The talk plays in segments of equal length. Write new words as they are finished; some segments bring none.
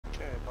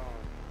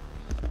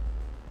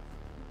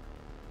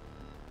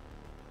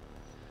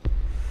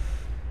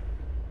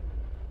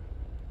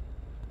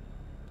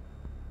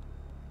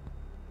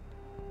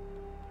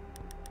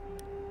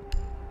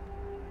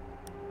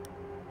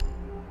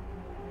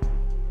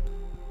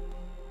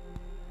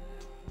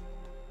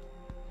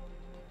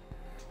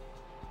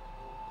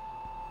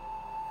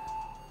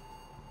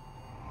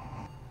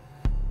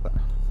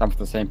Some of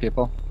the same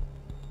people.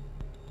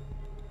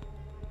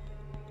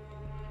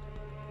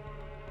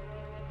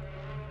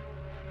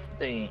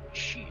 They ain't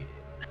shit.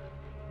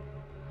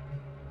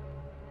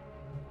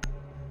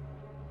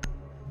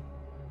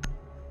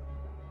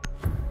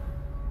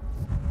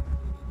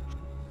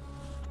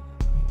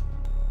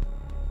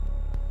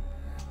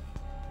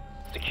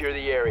 Secure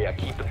the area.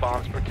 Keep the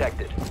bombs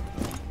protected.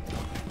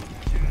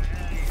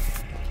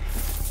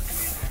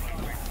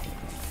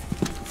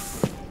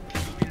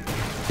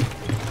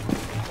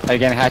 Are you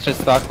getting hatches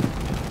stuck? I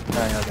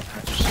know the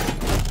hatches.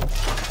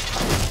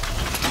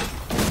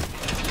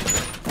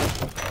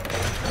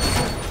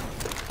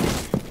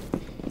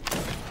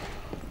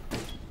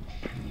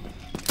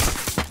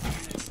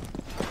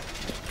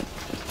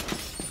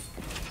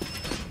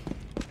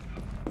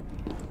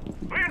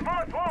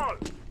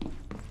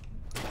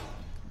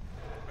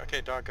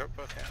 Okay, dog, go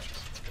both hatches.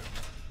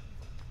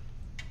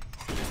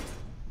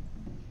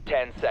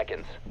 10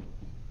 seconds.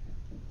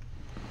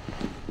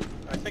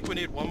 I think we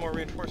need one more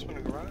reinforcement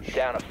in the garage.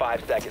 Down to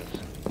 5 seconds.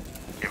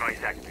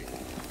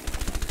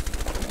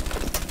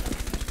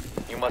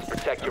 You must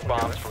protect your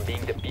bombs from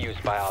being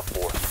defused by Op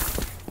 4.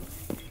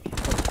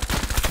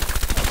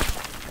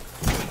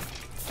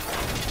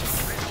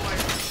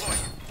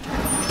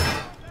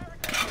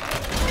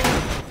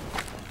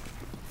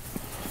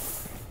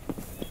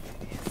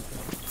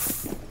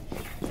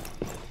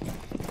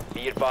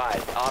 Be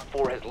advised, Op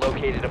 4 has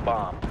located a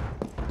bomb.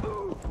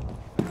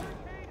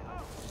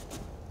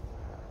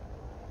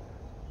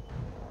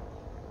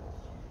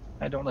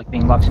 I don't like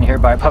being locked in here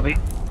by a puppy.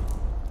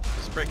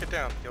 Just break it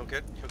down. You'll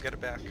get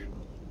it back.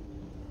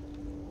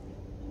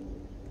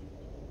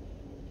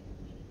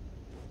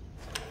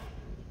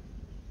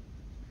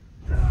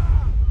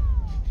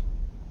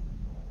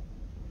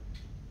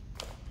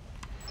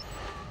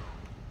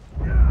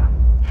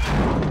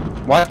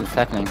 What is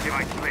happening?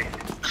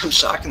 I'm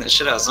shocking the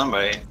shit out of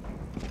somebody.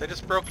 They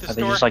just broke this Are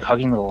they door. just like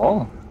hugging the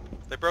wall?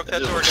 They broke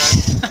that door,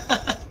 guys.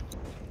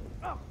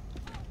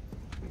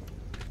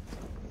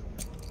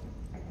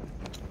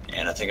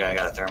 And I think I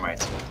got a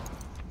thermite.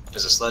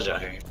 There's a sledge out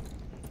here.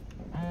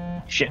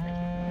 Shit.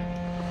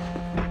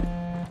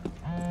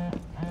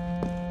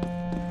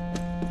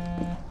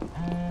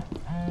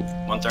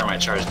 One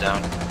thermite charge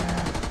down.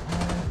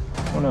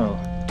 Oh no.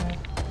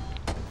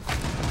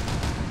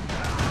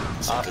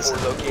 Op 4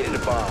 located a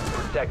bomb.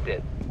 Protect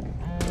it.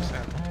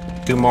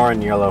 2 more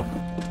in yellow.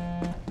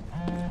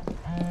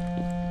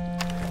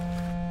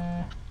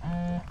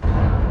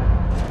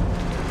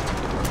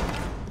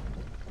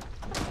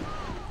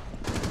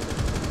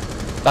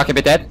 Doc a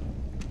bit dead.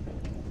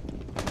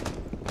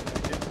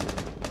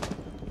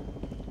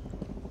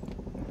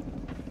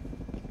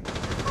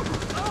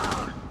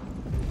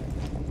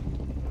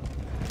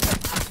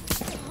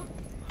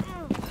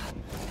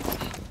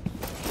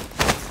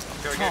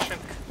 Interrogation.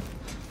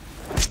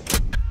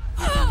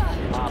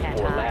 Op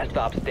 4 last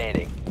stop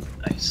standing.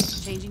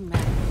 Nice. Changing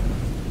map.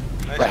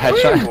 Nice. Right,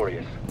 headshot.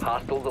 Victorious.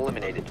 Hostiles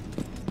eliminated.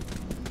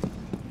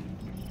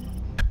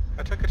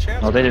 I took a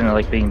chance. Oh, they didn't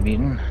like being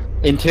beaten.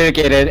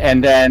 Interrogated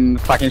and then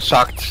fucking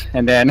shocked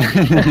and then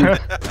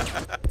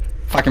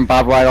fucking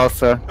barbed wire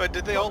also. But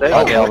did they all They leave?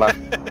 all get all left.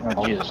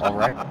 Oh, Jesus,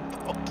 alright.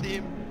 Whole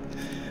team.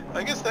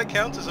 I guess that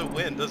counts as a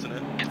win, doesn't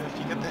it? If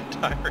you get the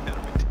entire enemy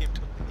team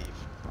to leave.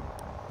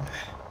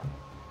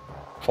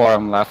 4 of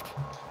them left.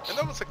 And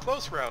that was a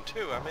close round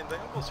too. I mean, they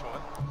almost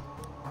won.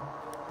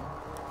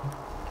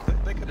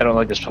 They could. I don't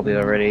like this puppy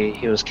already.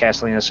 He was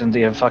castling us into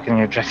the fucking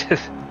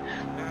objective.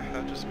 Yeah,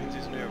 that just means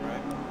he's new,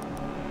 right?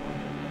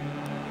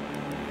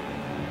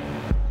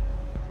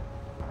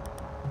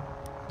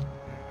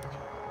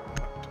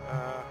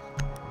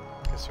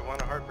 Guess you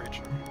want a heart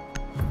breacher.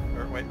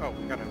 Or wait, oh,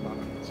 we got a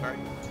bottom. Sorry.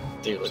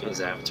 Dude, look at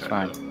his avatar.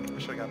 Fine. though. I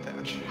should've got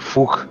Thatch.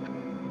 Fuck.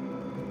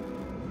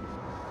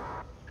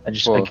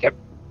 Cool.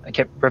 I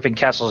kept ripping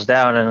castles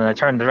down, and then I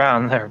turned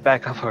around, and they were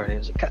back up already. I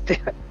was like, God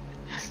damn it.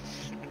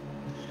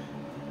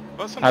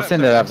 Well, sometimes I've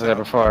seen that works episode out.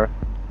 before.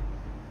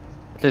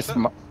 At least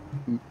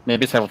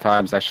maybe several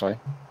times actually.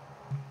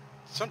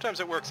 Sometimes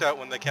it works out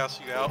when they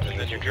castle you out, and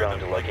then Use you're your drone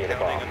them, to like, locate a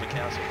counting bomb. on the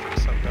castle for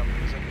some dumb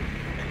reason,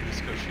 and you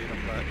just go shoot them,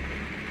 but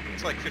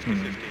it's like 50-50,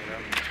 you know?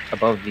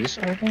 Above these,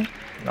 I think?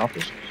 In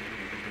office?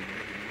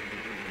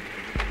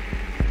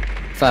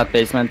 It's that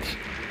basement. Okay,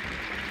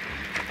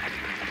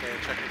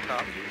 check the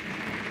top.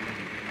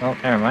 Oh,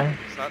 never mind.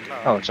 It's not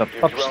top. Oh, it's up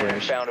Your drone has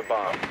upstairs. found a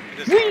bomb.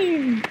 It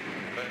is top,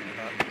 but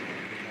not.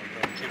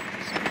 Don't keep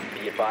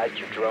it. Be advised,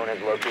 your drone has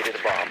located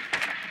a bomb.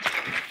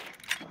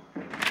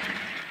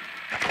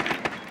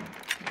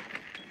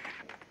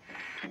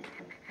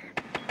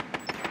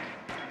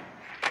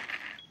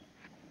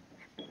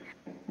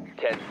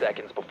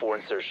 Seconds before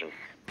insertion.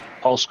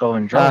 Pulse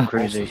going drone Pulse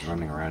crazy. is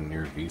running around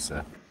near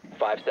Visa.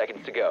 5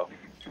 seconds to go.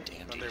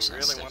 Damn, But dude, they it's not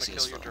really want to sexy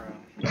kill as your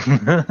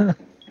fuck. drone.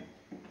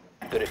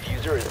 The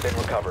diffuser has been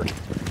recovered.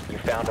 You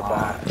found a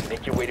bomb.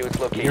 Make your way to its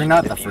location. You're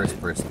not to the defuse first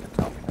it. person to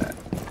tell me that.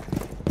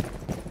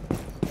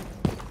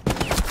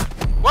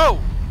 Whoa!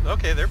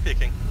 Okay, they're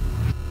peeking.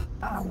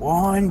 I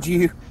warned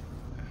you.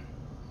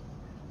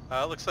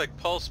 Looks like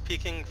Pulse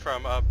peeking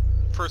from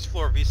first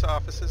floor visa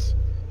offices.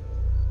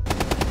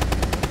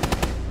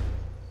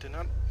 Did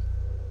not.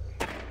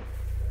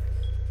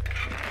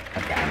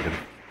 I found him.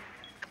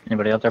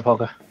 Anybody out there,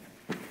 Polka?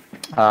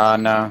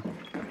 No.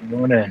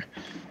 Going in.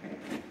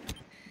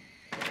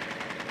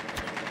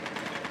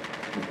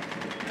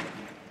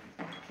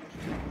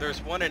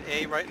 There's one in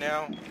A right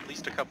now, at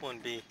least a couple in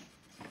B.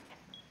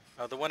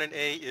 The one in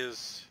A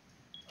is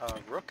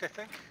Rook, I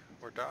think,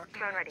 or Doc.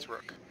 It's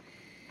Rook.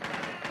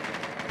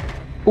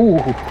 Ooh,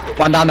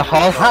 one down the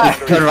hall.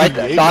 Turn right,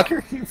 Doc.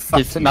 You fuck-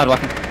 He's not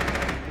looking.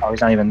 Oh,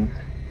 he's not even.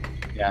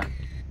 Yeah.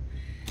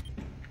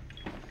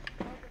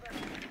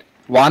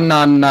 One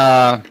on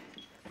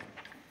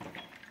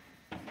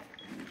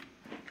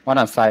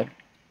site.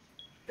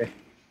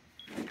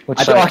 Which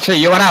I side? don't actually.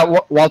 You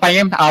wanna wall bang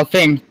him? I'll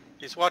ping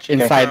He's watching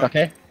inside. the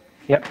Okay.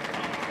 Yep.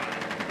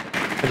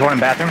 There's one in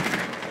bathroom.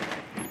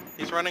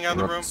 He's running out of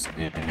the room. Rooks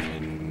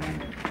in-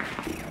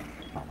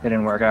 It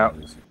didn't work out.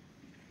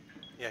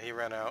 Yeah, he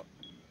ran out.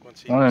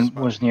 Once he One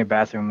spotted. was near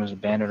bathroom. Was a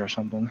bandit or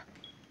something.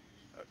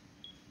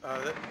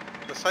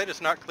 The site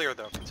is not clear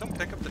though. Can someone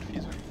pick up the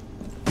diffuser?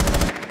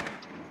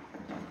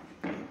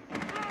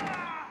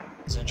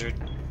 He's injured.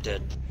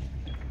 Dead.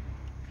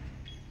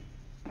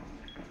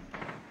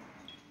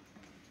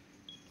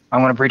 I'm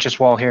gonna breach this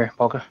wall here,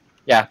 Polka.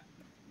 Yeah.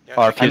 Yeah,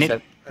 Or I think fuse need-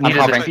 it. I need I'm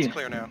a hovering. the site's diffuser.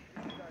 clear now.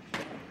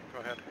 Go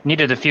ahead.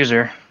 Need a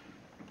diffuser.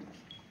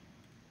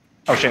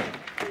 Oh shit.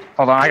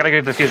 Hold on, I gotta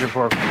get the diffuser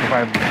before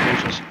I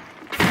breach this.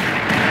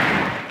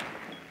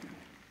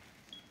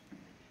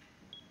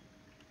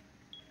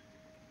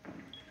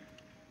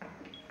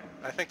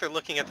 I think they're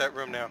looking at that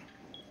room now.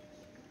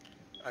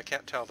 I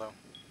can't tell though.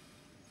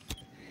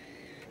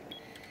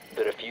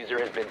 The diffuser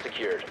has been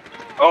secured.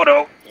 Oh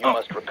no! You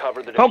must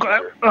recover the Polka!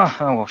 diffuser.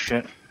 Oh well,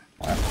 shit.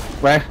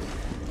 Where?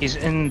 He's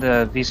in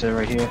the visa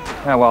right here.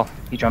 Oh well,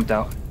 he jumped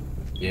out.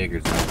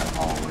 Jaeger's in the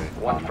hallway.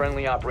 One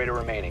friendly operator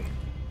remaining.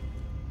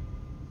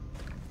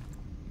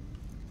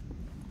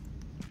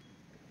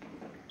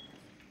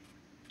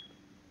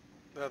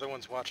 The other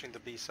one's watching the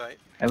B site.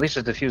 At least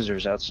the diffuser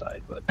is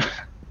outside, but.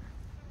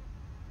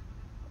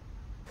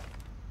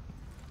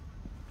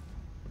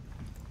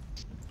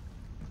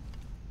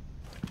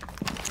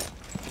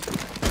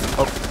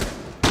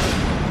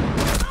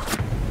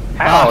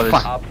 How? Oh,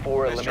 fuck. Op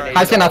 4 Nice try. eliminated.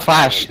 I see not all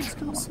flash.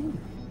 enemies.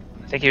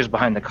 I think he was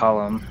behind the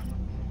column.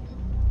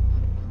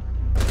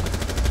 He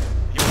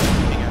was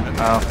looking at it.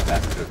 Oh,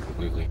 Back to it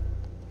completely.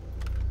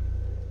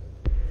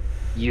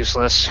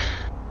 useless.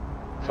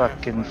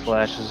 Fucking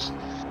flashes.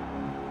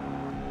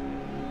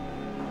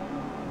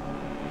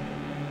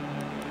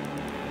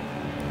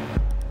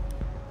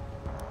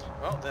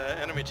 Well, the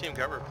enemy team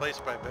got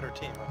replaced by a better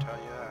team, I'll tell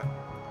you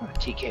that.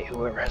 TK,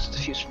 whoever has the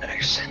diffuser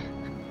next.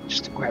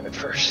 Just to grab it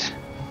first.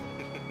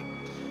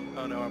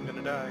 Oh no, I'm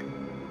gonna die.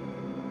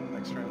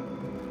 Next round.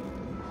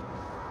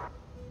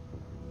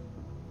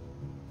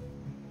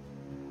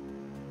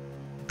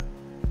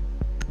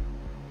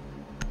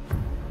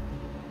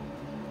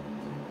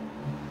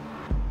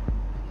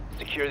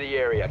 Secure the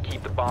area.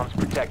 Keep the bombs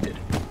protected.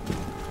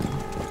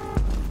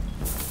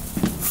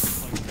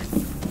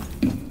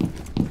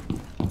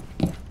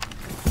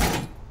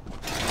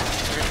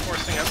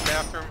 Reinforcing up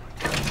bathroom.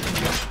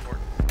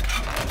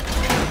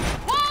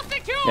 Wall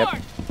secured!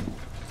 Yep.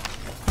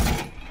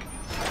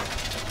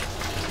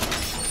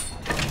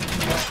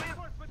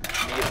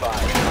 Be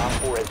advised, Op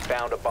 4 has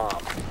found a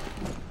bomb.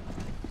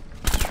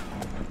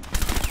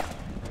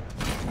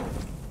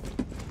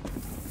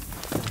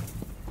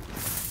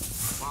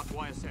 Marked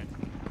wire set.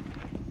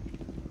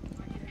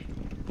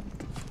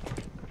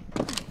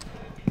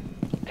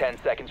 10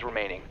 seconds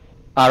remaining.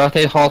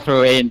 Rotate hall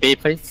through A and B,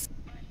 please.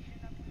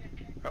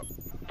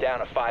 Down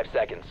to 5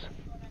 seconds.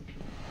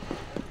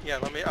 Yeah,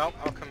 I'll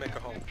come make a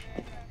hole.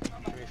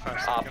 Give me 5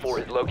 Op seconds. 4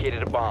 has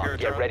located a bomb. Here,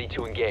 Get Charlie. ready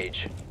to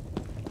engage.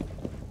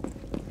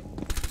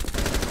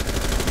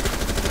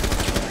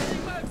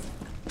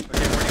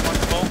 Okay, where do you want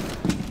the hole?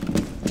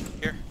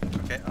 Here?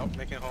 Okay, I'm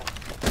making a hole.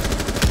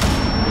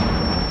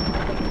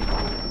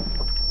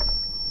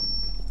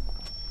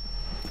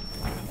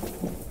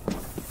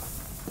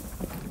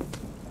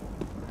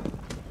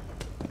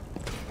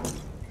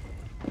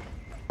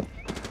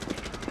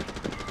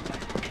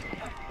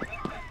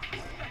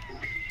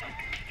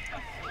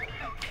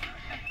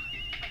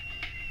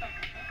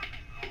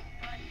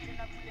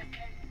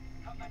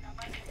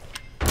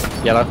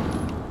 Yellow.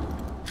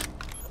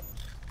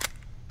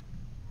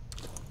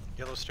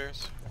 Yellow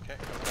stairs. Okay.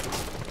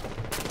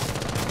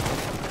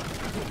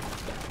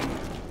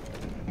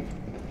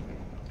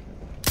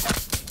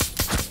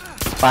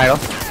 Vital.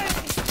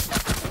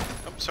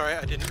 Oh, sorry,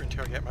 I didn't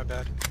interrogate, my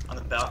bad. On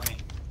the balcony.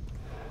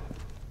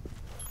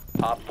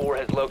 Op 4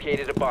 has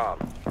located a bomb.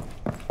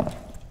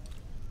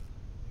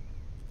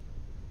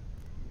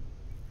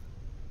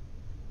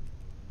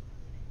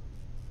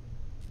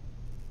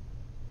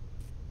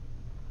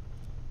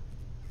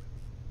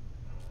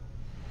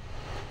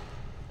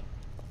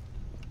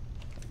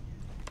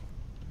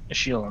 A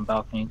shield on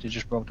balcony. They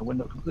just broke the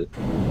window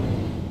completely.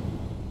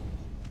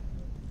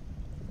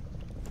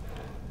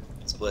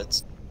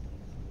 splits.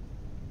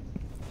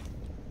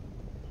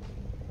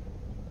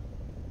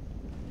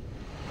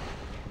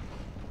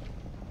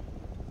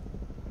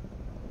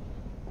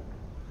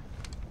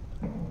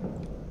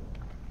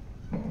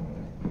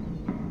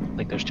 I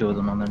think there's 2 of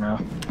them on there now.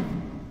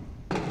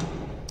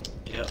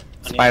 Yep.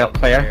 Spiral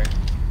player.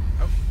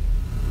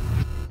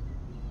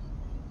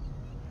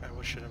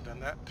 I should have done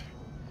that.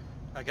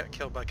 I got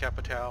killed by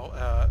Capital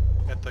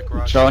at the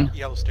garage. Drone.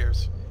 Yellow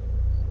stairs.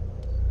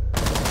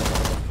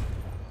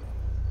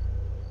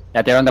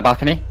 Yeah, they're on the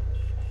balcony.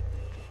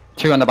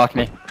 2 on the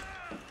balcony.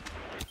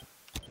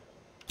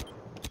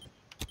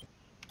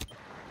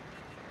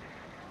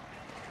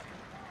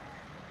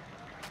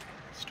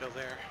 Still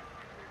there.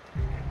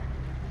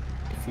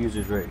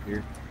 Diffuser's right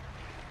here.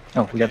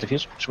 Oh, we got the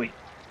fuse? Sweet.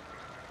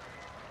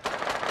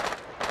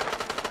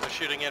 They're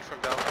shooting in from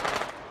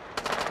balcony.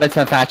 Let's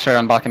have Thatcher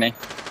on balcony.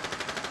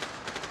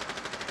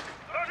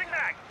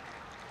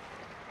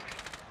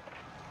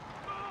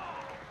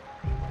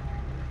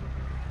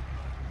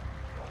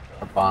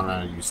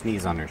 Urbana, you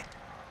sneeze on her.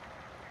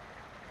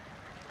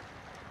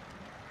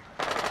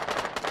 They're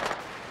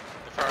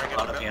firing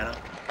On at a piano.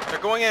 They're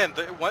going in.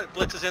 The one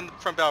Blitz is in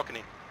from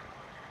balcony.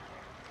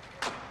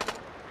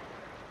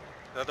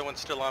 The other one's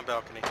still on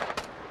balcony.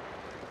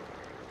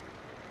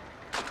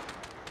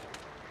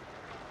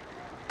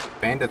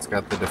 Bandit's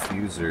got the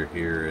diffuser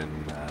here in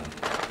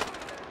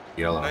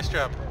yellow. Nice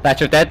job.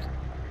 Thatcher dead.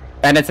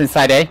 Bandits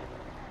inside A.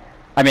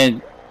 I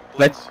mean,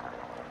 Blitz.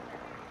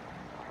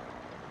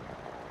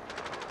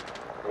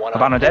 One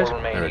Habana on dead? four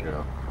There we remaining.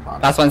 go.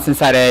 Urbana. last one's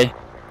inside A.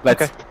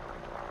 Let's. Okay.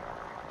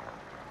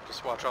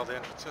 Just watch all the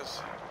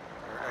entrances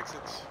or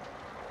exits.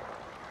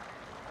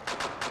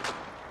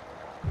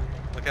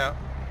 Look out.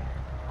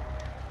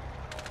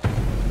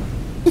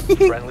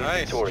 Friendly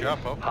Nice victorious.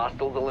 job, Pope.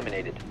 Hostiles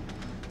eliminated.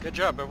 Good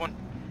job, everyone.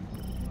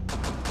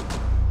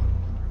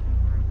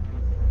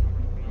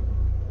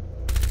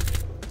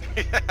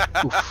 He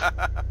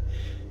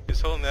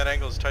was holding that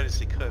angle as tight as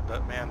he could,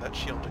 but man, that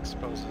shield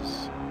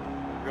exposes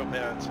real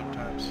bad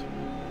sometimes.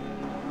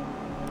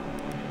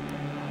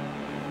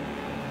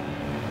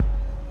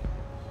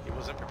 He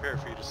wasn't prepared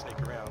for you to sneak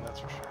around, that's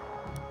for sure.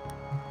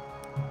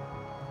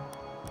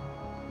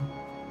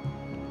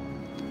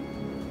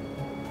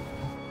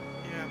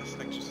 Yeah, this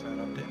thing's just not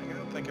updating. I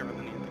don't think I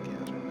really need the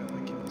gadget. I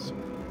like kills.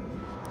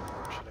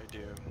 What should I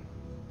do?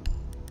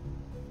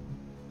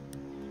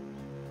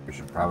 We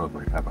should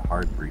probably have a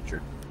hard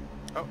breacher.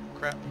 Oh,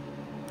 crap.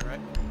 Alright.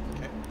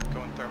 Okay,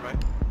 going thermite.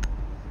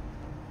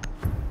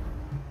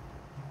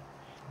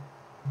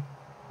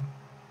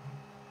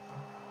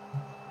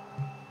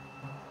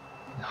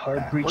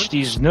 Hard breach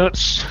these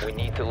nuts. We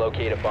need to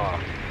locate a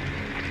bomb. I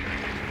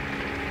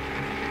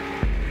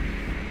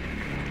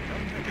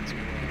don't think it's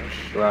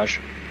Mirage. Garage.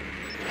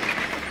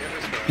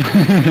 Yeah,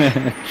 it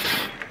is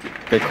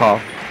Mirage. Good call.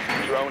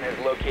 Drone has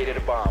located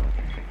a bomb.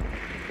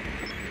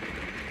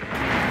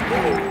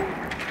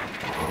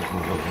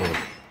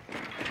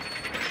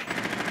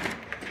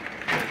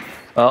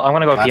 Well, I'm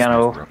gonna go Last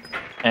piano, one's broke.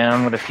 and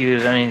I'm gonna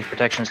fuse any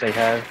protections they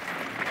have.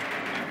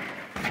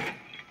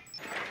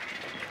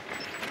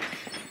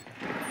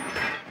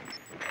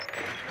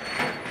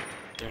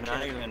 They're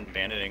not even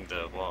banditing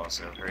the wall,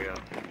 so hurry up.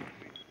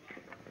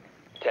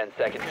 10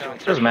 seconds Yeah. to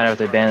insert. Doesn't matter if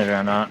they bandit it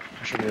or not.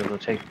 I should be able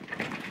to take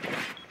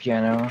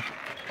piano.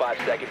 5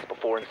 seconds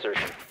before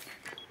insertion.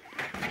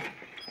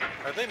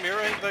 Are they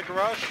mirroring the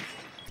garage?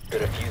 The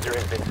diffuser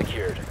has been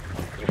secured.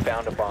 You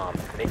found a bomb.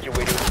 Make your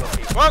way to its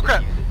location. Oh,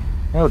 crap! to defuse it.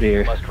 Oh dear.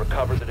 You must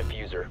recover the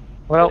diffuser.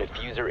 Well, The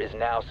diffuser is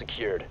now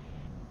secured.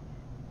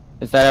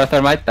 Is that our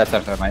thermite? That's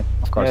our thermite,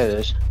 of course. yeah, it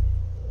is.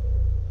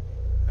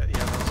 Yeah, that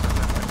was not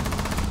that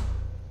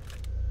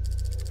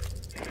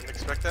way. Didn't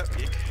expect that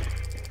peek.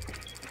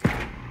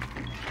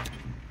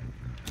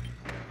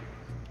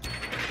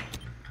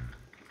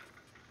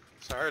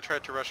 Sorry, I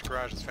tried to rush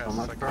garage as fast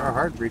So as much I for could. our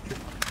hard breacher.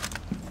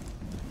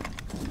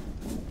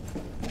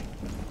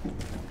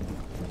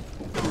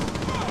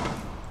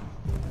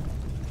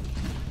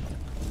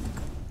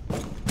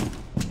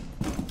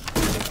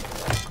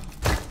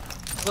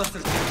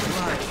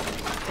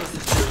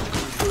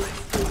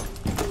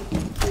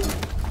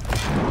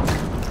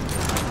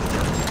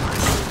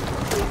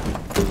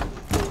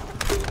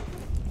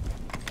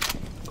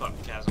 Fuck,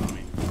 Kaz on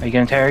me. Are you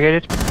getting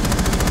interrogated?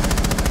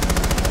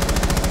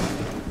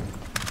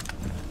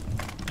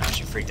 Now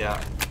she freaked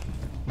out.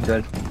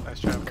 Good. Nice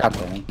job. God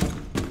damn.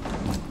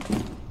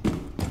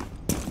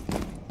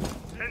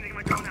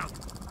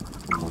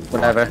 Someone's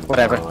Whatever, walking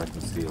whatever. below, I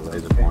can see a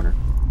laser pointer.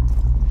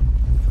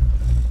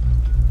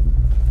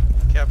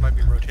 Cab might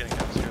be rotating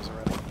downstairs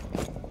already.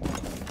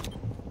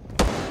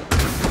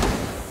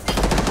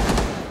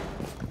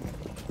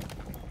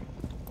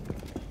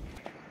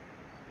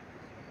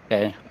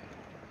 Okay.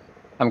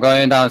 I'm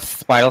going down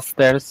spiral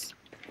stairs.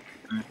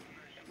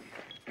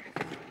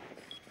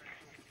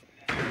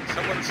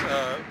 Someone's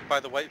by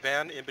the white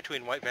van, in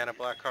between white van and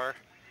black car.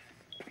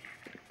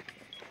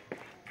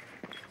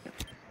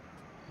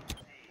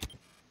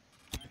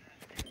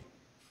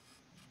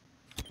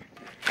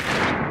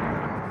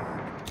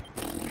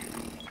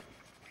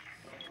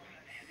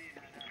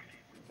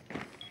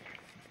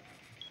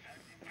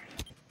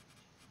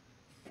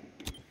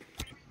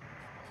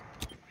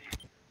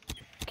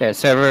 Okay,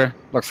 server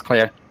looks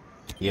clear.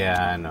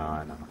 Yeah, I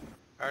know.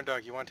 Iron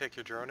Dog, you want to take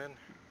your drone in? You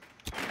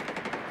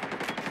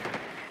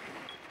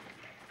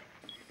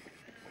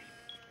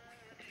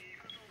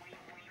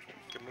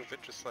can move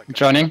it just like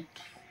Joining.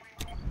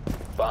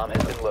 Bomb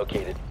has been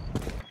located.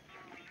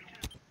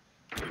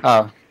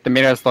 Oh, the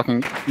mirror is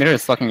looking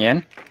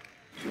in.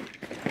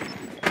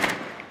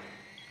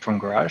 From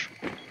garage.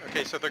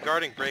 Okay, so they're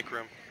guarding break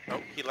room.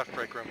 Oh, he left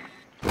break room.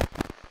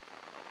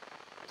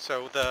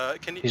 So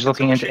can you? He's can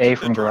looking someone into shoot A through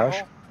from the drone garage.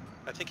 hole?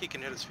 I think he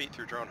can hit his feet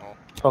through drone hole.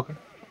 Okay.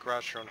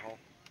 Garage drone hole.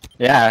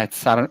 Yeah,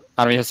 it's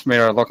Army's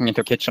mirror looking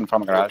into kitchen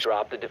from garage.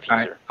 Drop the diffuser.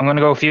 Alright, I'm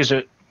gonna go fuse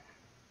it.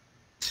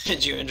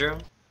 Did you injure him?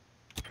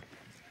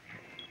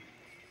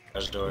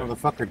 Garage door.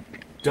 Motherfucker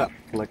ducked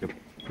like a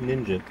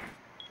ninja.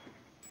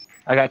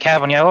 I got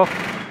Cav on yellow.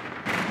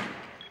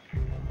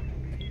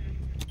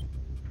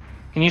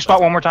 Can you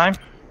spot one more time?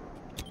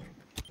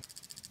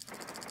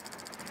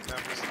 No,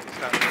 he's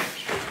not in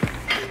range.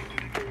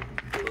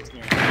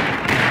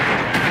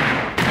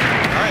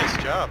 Nice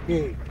job.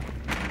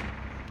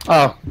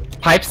 Oh,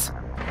 pipes.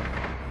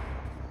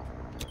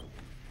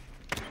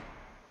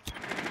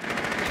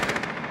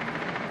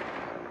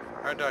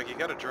 Iron Dog, you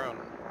got a drone.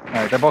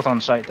 Alright, they're both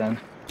on site then.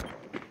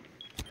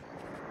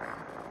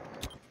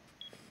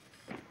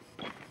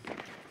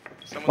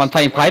 Someone's One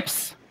playing still awake.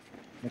 pipes.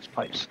 It's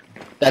pipes.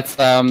 That's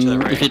the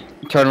right. if you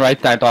turn right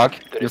there, dog,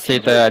 you see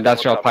the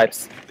industrial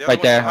pipes The other right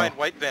one's there. behind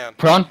white van.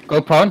 Prone,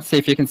 go prone. See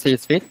if you can see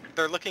his feet.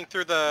 They're looking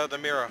through the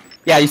mirror.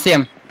 Yeah, you see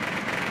him.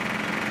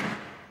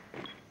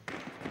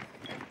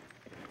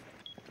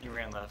 You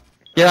ran left.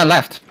 You're on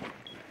left.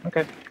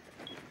 Okay.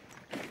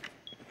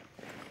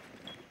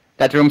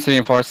 That room's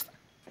reinforced.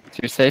 So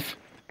you're safe.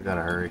 I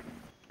gotta hurry.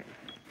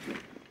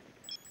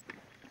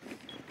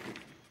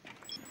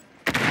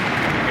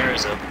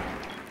 Mirror's up.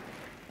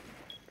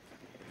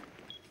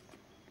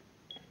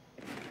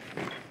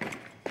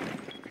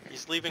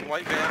 He's leaving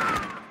white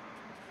van.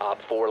 Op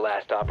 4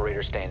 last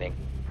operator standing.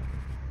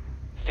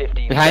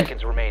 15 Behind.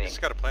 seconds remaining. He's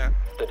got a plant.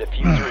 The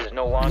diffuser is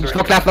no longer.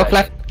 Look left, look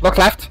left, look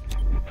left.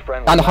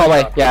 Friendly Down the last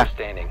hallway, operator yeah.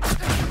 Standing.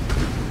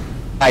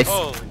 Nice.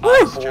 Oh, Op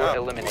nice 4 job.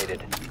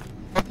 eliminated.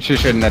 She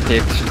shouldn't have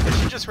peeked. If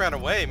she just ran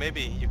away,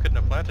 maybe you couldn't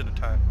have planted in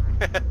time.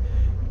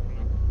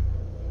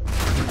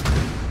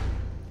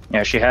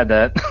 Yeah, she had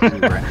that.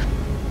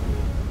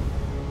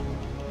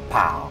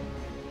 Pow.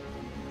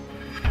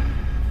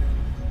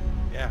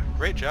 Yeah,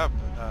 great job,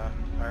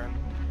 Iron.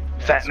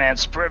 Yeah, Fat man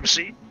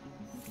supremacy.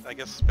 I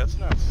guess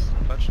Spetsnaz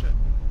clutched it.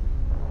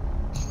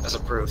 That's a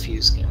pro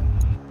fuse skin.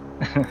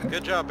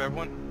 Good job,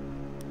 everyone.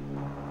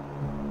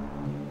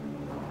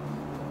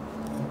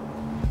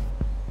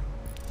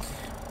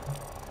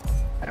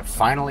 I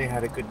finally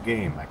had a good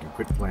game. I can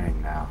quit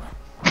playing now.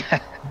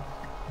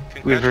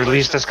 We've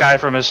released this guy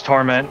from his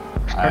torment.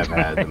 I've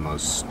had the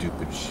most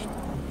stupid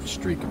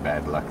streak of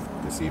bad luck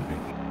this evening.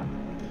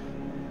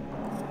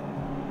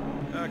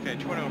 Okay,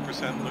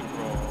 21% loot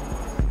roll.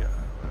 No.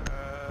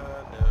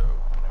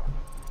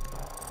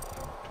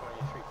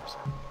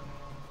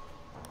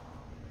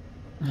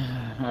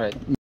 23%. All right.